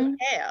 What do we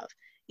have?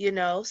 You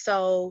know,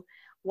 so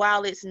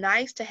while it's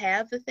nice to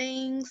have the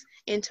things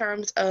in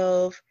terms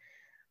of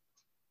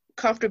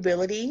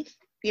comfortability,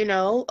 you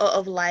know,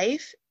 of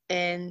life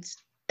and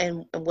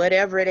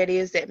whatever that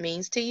is that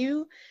means to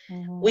you,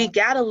 we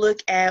got to look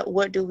at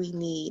what do we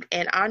need.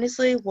 And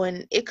honestly,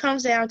 when it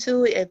comes down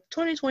to it, if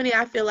 2020,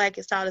 I feel like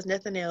it's taught us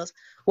nothing else,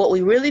 what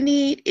we really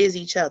need is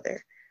each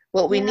other.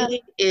 What we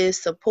need is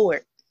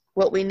support.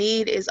 What we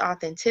need is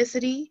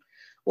authenticity.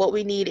 What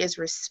we need is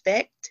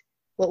respect.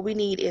 What we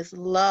need is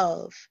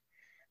love.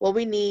 What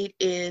we need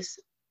is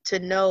to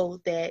know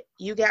that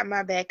you got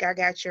my back, I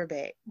got your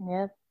back.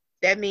 Yep.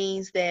 That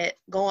means that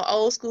going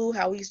old school,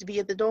 how we used to be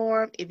at the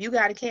dorm, if you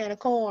got a can of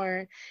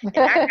corn and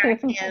I got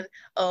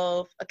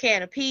a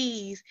can of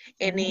peas,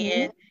 and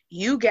then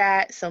you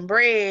got some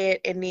bread,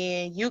 and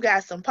then you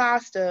got some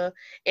pasta,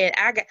 and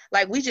I got,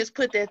 like, we just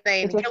put that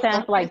thing It just together.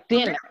 sounds like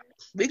dinner.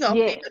 We're going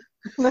to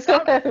figure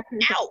something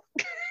out,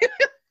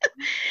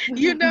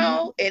 you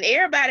know, and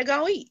everybody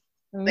going to eat.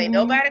 Ain't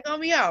nobody going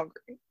to be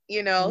hungry,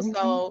 you know.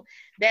 So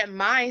that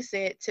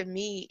mindset to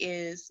me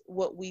is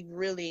what we've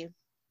really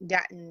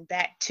gotten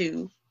back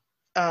to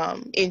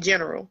in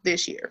general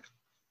this year,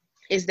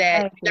 is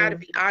that you got to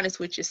be honest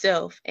with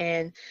yourself.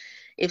 And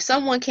if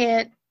someone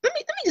can't, let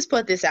me just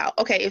put this out.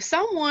 Okay, if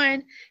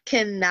someone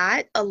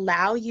cannot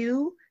allow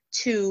you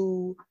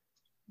to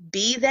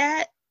be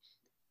that,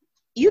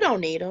 you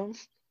don't need them.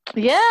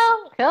 Yeah,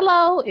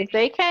 hello. If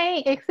they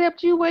can't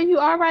accept you where you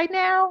are right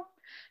now,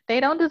 they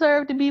don't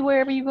deserve to be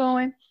wherever you're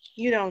going.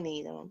 You don't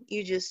need them.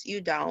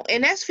 You don't.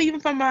 And that's for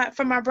even from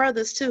my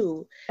brothers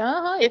too.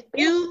 If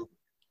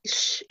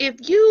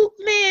you,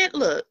 man,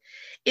 look,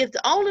 if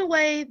the only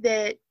way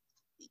that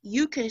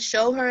you can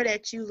show her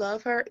that you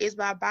love her is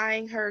by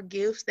buying her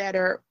gifts that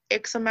are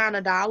X amount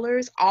of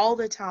dollars all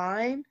the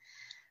time,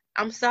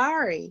 I'm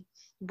sorry,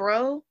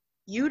 bro,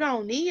 you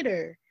don't need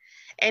her.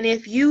 And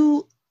if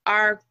you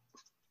are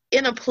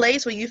in a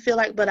place where you feel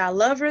like, but I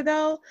love her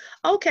though,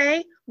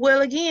 okay,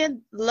 well,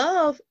 again,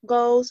 love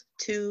goes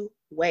two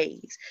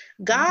ways.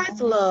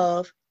 God's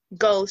love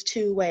goes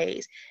two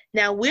ways.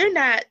 Now, we're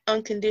not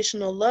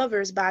unconditional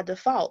lovers by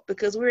default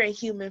because we're in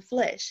human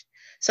flesh.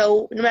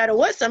 So no matter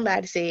what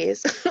somebody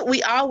says,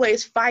 we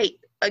always fight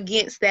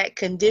against that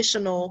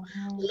conditional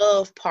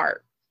love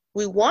part.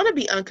 We want to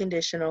be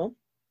unconditional,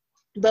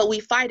 but we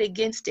fight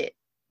against it.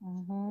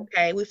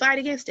 Okay, we fight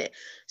against it.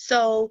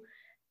 So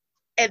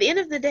at the end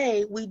of the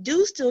day, we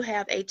do still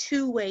have a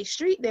two-way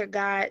street that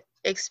God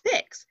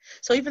expects.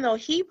 So even though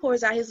he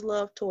pours out his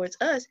love towards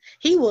us,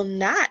 he will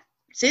not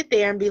sit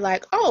there and be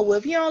like, oh, well,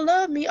 if you don't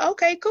love me,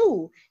 okay,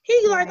 cool.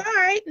 He's like, all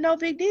right, no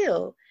big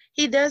deal.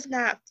 He does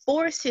not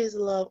force his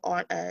love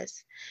on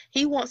us.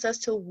 He wants us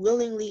to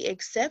willingly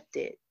accept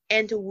it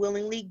and to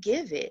willingly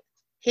give it,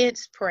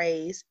 hence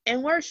praise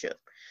and worship.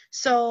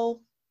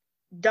 So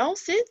don't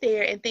sit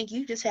there and think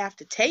you just have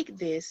to take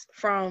this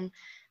from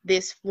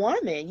this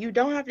woman. You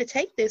don't have to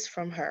take this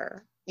from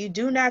her. You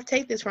do not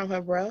take this from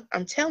her, bro.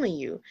 I'm telling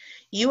you,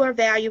 you are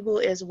valuable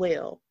as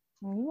well.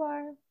 You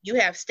are. You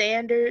have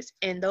standards,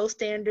 and those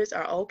standards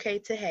are okay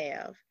to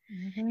have.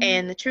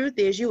 And the truth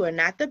is, you are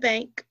not the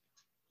bank.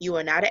 You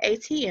are not an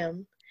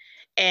ATM.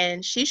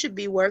 and she should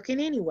be working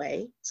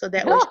anyway, so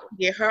that way she Oh, can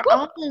get her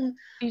woo. own,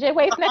 DJ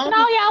Wade her snatching own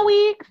all y'all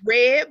wigs.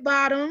 red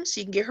bottoms.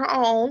 She can get her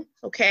own,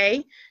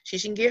 okay? She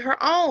can get her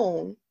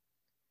own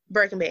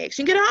Birkin bag.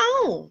 She can get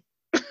her own.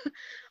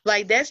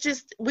 Like, that's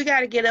just, we got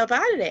to get up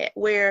out of that,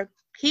 where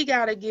he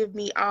got to give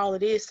me all of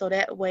this so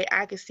that way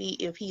I can see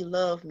if he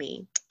love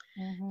me.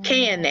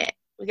 Can that.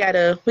 We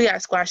gotta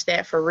squash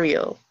that for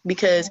real.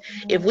 Because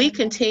if we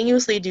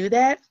continuously do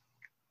that,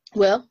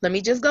 well, let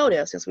me just go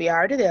there since we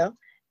already there.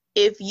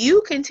 If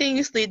you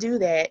continuously do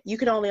that, you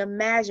can only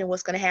imagine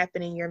what's going to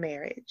happen in your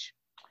marriage.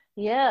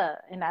 Yeah,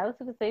 and I was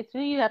going to say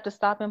too, you have to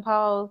stop and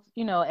pause,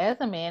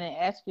 as a man and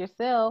ask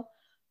yourself,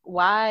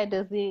 why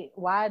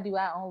do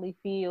I only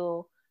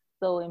feel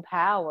so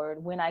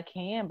empowered when I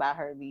can buy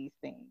her these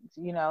things?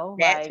 That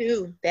Like,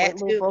 too. what That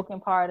little too. broken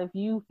part of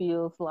you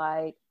feels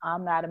like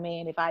I'm not a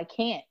man if I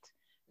can't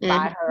buy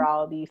Mm-hmm. her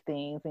all these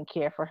things and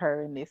care for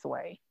her in this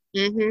way?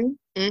 Mm-hmm.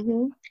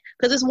 Mm-hmm.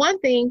 Because it's one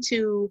thing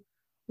to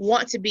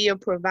want to be a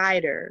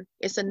provider.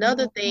 It's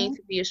another thing Mhm.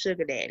 to be a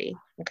sugar daddy.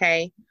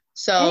 Okay. And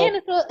So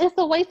it's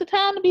a waste of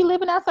time to be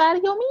living outside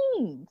of your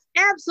means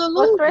or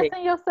absolutely.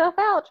 stressing yourself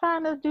out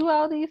trying to do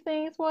all these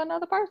things for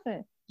another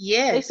person. They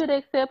Yes. should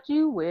accept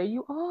you where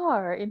you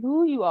are and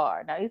who you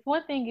are. Now, it's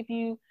one thing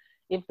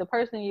if the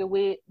person you're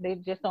with, they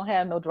just don't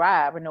have no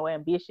drive or no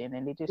ambition,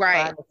 and they're just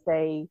Right. trying to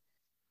stay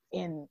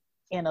in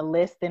in a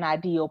less than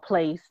ideal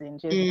place and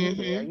just be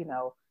there.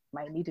 Mm-hmm.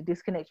 Might need to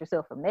disconnect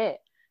yourself from that.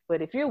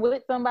 But if you're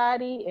with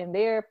somebody and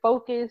they're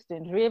focused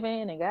and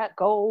driven and got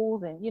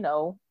goals, and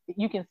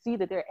you can see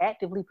that they're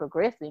actively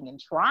progressing and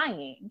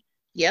trying,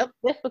 Yep.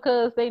 just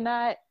because they're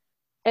not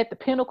at the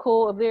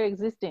pinnacle of their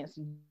existence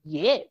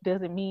yet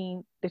doesn't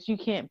mean that you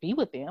can't be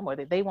with them or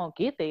that they won't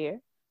get there.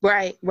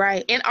 Right.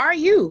 Right. And are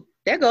you?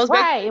 That goes back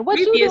to Right. And the what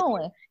you previous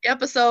doing?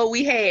 episode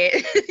we had,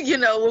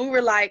 when we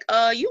were like,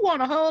 you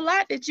want a whole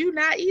lot that you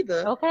not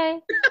either. Okay.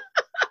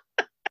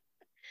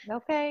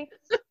 Okay.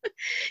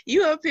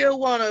 You up here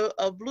want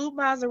a blue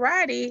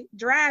Maserati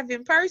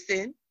driving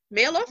person,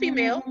 male or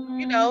female,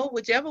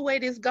 whichever way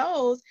this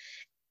goes.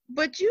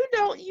 But you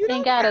And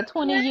don't got a have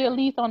 20-year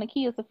lease on the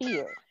Kia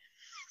Sophia.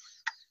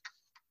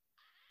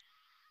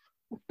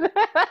 that.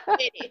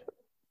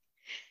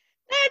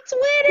 That's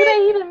with Do it.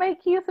 they even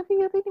make Kia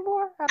Sophias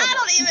anymore? I don't I know.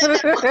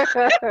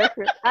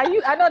 don't even know.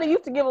 I know they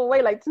used to give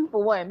away like 2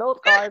 for 1. Those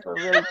cars were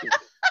really cheap.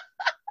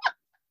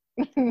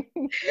 You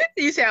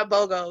used to have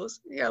BOGOs.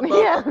 Yeah,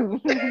 Yeah.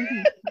 BOGOs.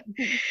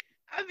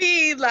 I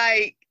mean,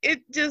 like,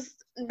 it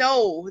just,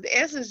 no. The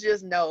answer is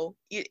just no.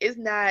 It's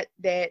not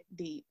that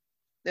deep.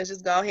 Let's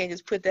just go ahead and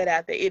just put that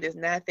out there. It is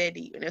not that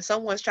deep. And if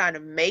someone's trying to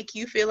make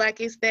you feel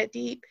like it's that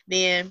deep,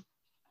 then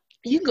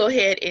you can go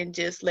ahead and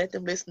just let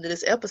them listen to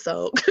this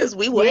episode, because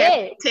we will have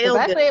Yeah. to Because tell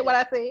I them. said what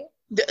I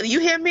said.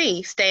 You hear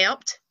me?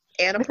 Stamped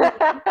and approved,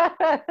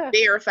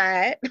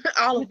 verified,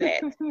 all of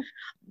that.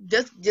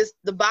 Just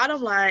the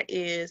bottom line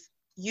is,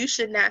 you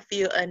should not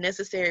feel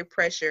unnecessary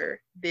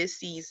pressure this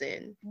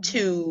season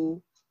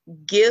to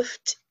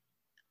gift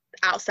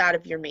outside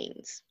of your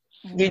means.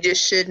 You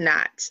just should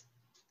not.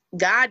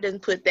 God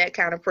doesn't put that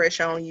kind of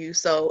pressure on you.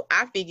 So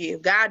I figure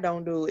if God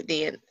don't do it,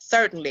 then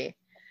certainly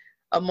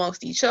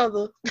amongst each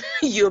other,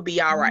 you'll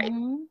be all right.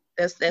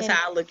 That's And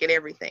how I look at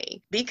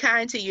everything. Be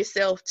kind to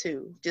yourself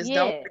too. Just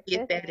don't yeah,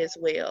 forget that as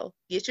well.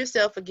 Get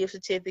yourself a gift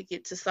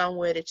certificate to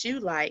somewhere that you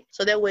like,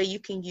 so that way you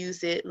can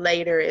use it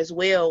later as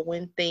well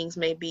when things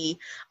may be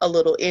a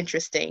little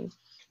interesting.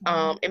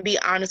 And be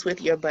honest with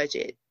your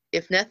budget.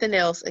 If nothing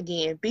else,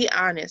 again, be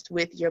honest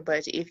with your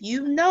budget. If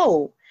you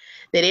know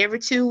that every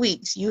 2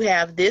 weeks you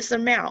have this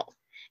amount,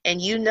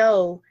 and you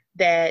know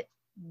that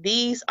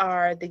these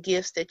are the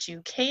gifts that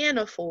you can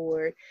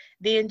afford,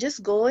 then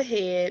just go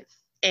ahead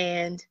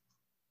and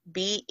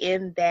be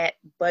in that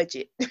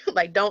budget.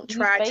 Like, don't be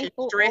try to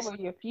faithful stress. over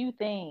your few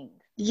things.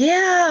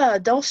 Yeah,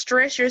 don't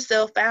stress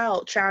yourself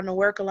out trying to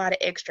work a lot of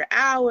extra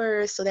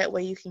hours so that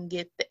way you can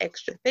get the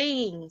extra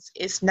things.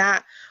 It's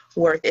not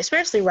worth it,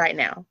 especially right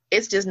now.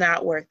 It's just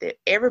not worth it.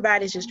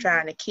 Everybody's just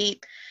trying to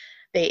keep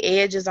their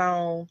edges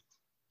on.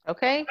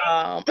 Okay?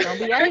 Don't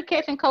be out here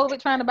catching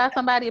COVID trying to buy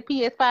somebody a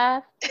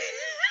PS5.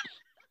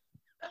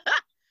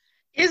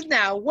 It's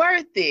not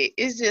worth it.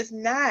 It's just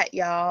not,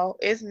 y'all.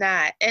 It's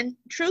not. And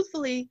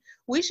truthfully,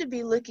 we should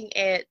be looking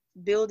at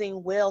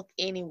building wealth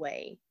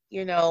anyway.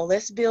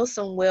 Let's build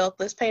some wealth.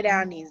 Let's pay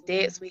down these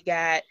debts we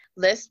got.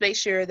 Let's make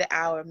sure that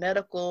our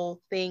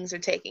medical things are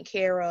taken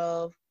care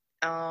of.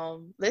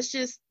 Let's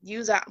just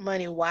use our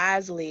money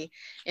wisely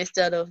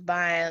instead of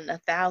buying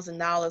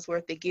 $1,000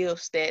 worth of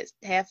gifts that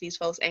half these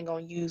folks ain't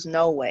gonna use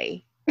no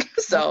way.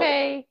 So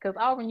Okay? Because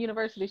Auburn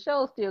University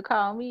shows still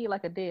call me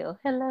like Adele.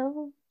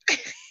 Hello?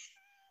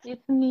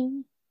 It's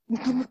me.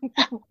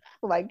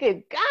 Like,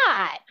 good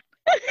God.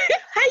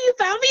 how you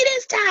found me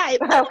this time?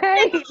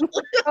 Okay.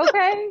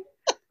 Okay.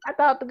 I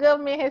thought the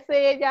government had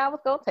said y'all was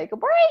gonna take a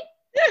break.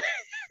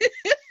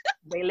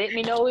 They let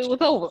me know it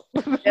was over.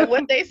 That's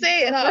what they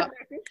said, huh?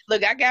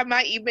 Look, I got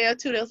my email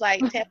too. That's like,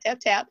 tap, tap,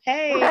 tap.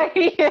 Hey, how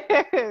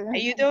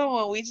you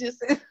doing? We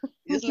just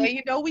Just let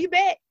you know we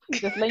back.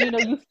 Just let you know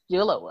you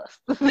still owe us.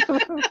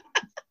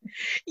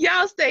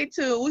 Y'all stay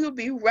tuned. We will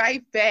be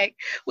right back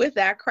with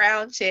our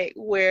crown check,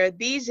 where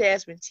the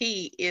Jasmine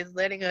T is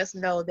letting us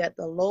know that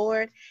the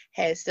Lord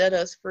has set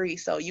us free.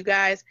 So you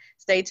guys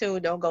stay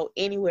tuned. Don't go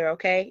anywhere,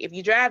 okay? If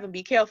you're driving,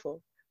 be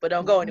careful, but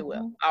don't go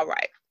anywhere. All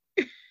right.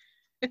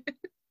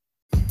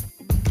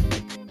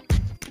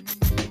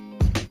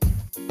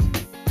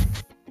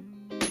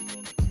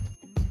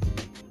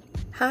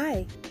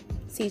 Hi,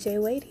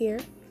 CJ Wade here.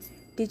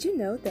 Did you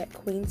know that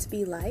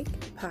QueensBeLike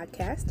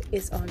podcast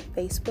is on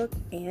Facebook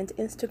and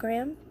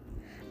Instagram?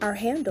 Our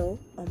handle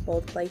on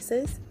both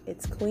places,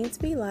 it's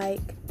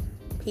QueensBeLike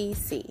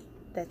PC.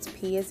 That's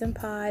P as in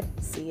pod,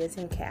 C as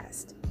in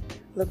cast.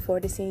 Look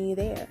forward to seeing you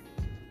there.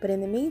 But in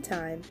the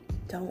meantime,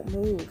 don't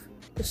move.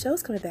 The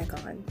show's coming back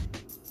on.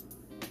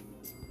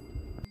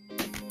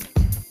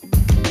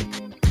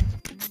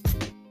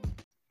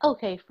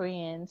 Okay,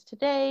 friends,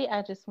 today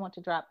I just want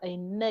to drop a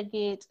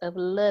nugget of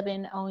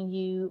loving on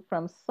you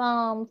from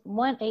Psalms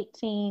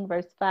 118,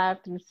 verse 5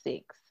 through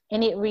 6.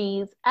 And it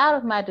reads, "Out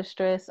of my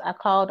distress, I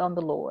called on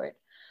the Lord.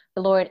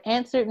 The Lord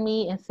answered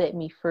me and set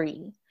me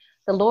free.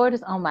 The Lord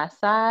is on my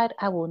side.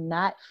 I will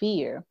not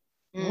fear.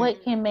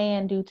 What can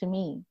man do to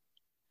me?"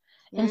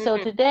 And so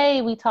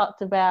today we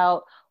talked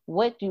about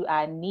what do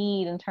I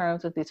need in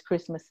terms of this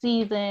Christmas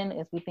season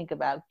as we think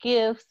about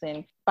gifts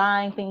and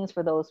buying things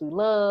for those we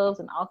love,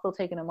 and also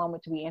taking a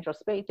moment to be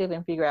introspective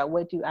and figure out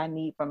what do I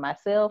need for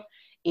myself.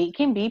 It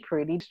can be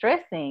pretty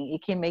stressing.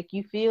 It can make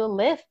you feel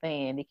less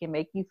than. It can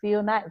make you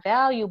feel not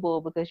valuable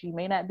because you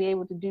may not be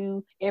able to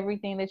do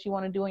everything that you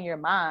want to do in your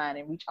mind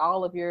and reach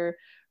all of your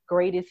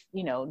greatest,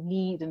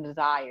 needs and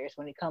desires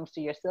when it comes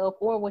to yourself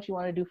or what you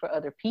want to do for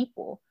other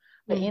people.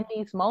 But in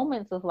these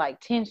moments of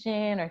like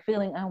tension or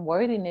feeling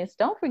unworthiness,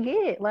 don't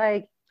forget,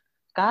 like,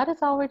 God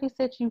has already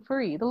set you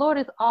free. The Lord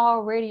is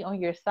already on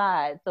your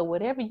side. So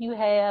whatever you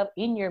have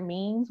in your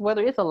means,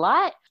 whether it's a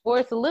lot or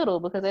it's a little,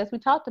 because as we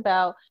talked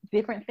about,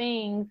 different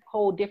things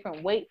hold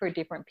different weight for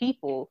different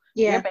people.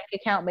 Yeah. Your bank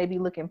account may be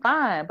looking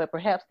fine, but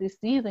perhaps this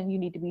season you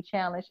need to be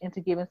challenged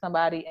into giving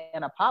somebody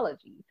an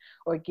apology,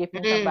 or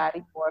gifting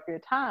somebody more of your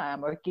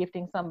time, or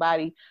gifting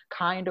somebody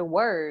kinder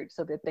words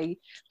so that they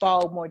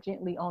fall more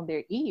gently on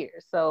their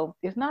ears. So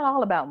it's not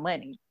all about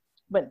money.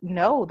 But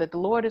know that the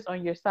Lord is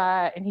on your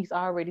side and he's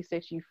already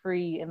set you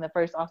free. And the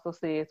verse also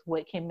says,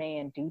 what can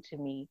man do to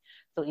me?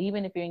 So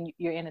even if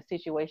you're in a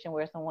situation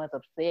where someone's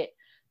upset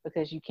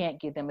because you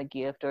can't give them a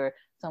gift, or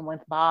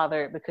someone's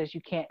bothered because you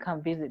can't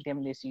come visit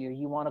them this year,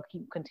 you want to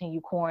continue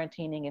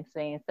quarantining and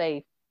staying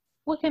safe,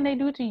 what can they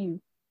do to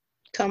you?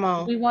 Come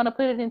on. We want to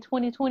put it in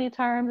 2020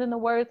 terms, in the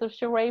words of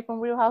Sheree from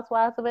Real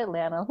Housewives of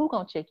Atlanta. Who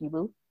gonna check you,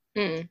 boo?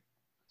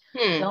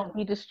 Don't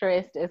be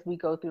distressed as we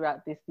go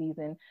throughout this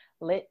season.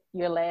 Let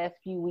your last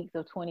few weeks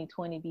of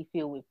 2020 be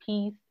filled with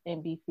peace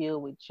and be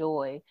filled with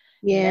joy.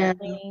 Yeah.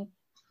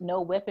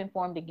 No weapon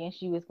formed against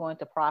you is going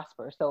to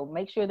prosper. So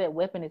make sure that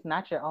weapon is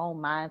not your own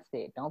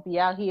mindset. Don't be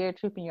out here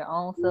tripping your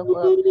own self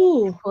up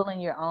and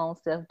pulling your own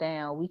self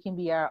down. We can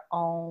be our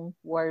own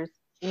worst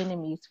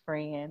enemies,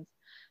 friends.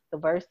 The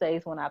verse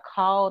says, when I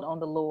called on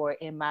the Lord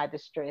in my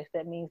distress,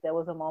 that means there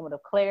was a moment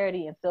of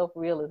clarity and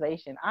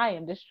self-realization. I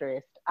am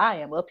distressed. I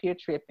am up here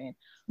tripping.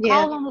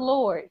 Yeah. Call on the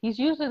Lord. He's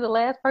usually the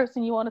last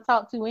person you want to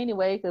talk to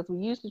anyway, because we're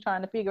usually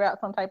trying to figure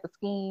out some type of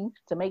scheme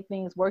to make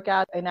things work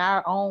out in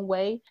our own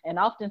way. And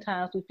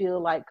oftentimes we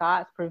feel like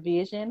God's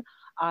provision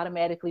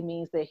automatically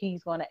means that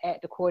he's going to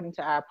act according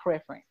to our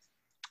preference.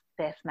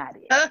 That's not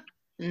it.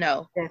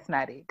 No, that's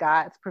not it.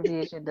 God's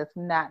provision does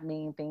not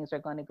mean things are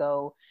going to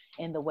go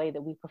in the way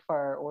that we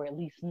prefer, or at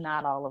least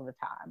not all of the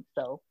time.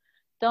 So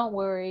don't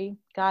worry.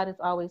 God is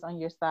always on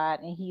your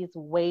side and he is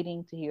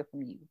waiting to hear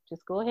from you.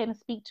 Just go ahead and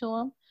speak to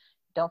him.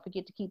 Don't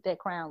forget to keep that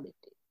crown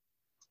lifted.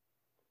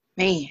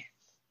 Man,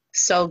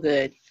 so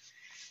good.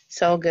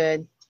 So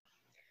good.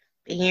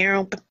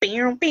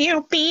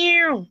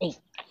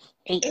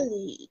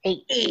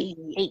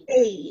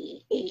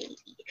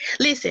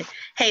 Listen,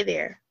 hey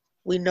there.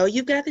 We know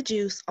you've got the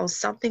juice on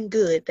something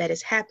good that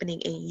is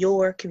happening in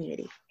your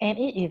community. And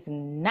it is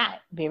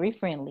not very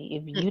friendly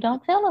if you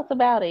don't tell us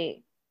about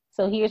it.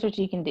 So here's what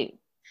you can do.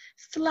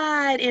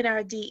 Slide in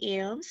our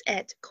DMs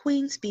at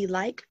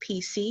QueensBeLike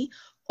PC,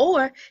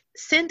 or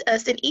send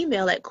us an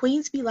email at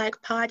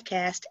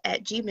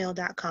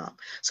QueensBeLikePodcast@gmail.com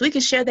so we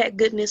can share that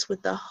goodness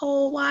with the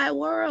whole wide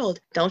world.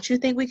 Don't you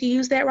think we could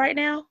use that right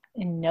now?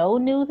 And no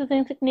news is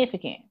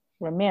insignificant.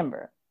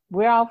 Remember,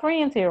 we're all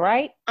friends here,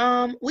 right?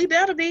 We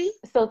better be.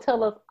 So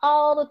tell us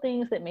all the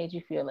things that made you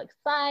feel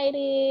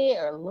excited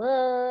or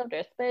loved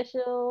or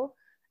special.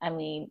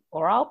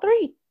 Or all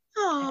three.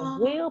 And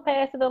we'll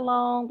pass it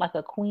along like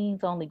a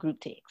Queens only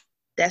group text.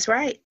 That's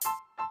right.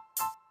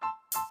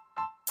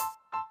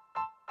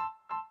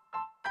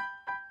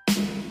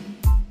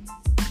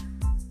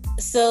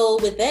 So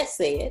with that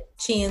said,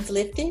 chins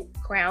lifted,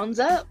 crowns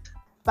up.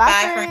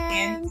 Bye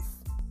friends.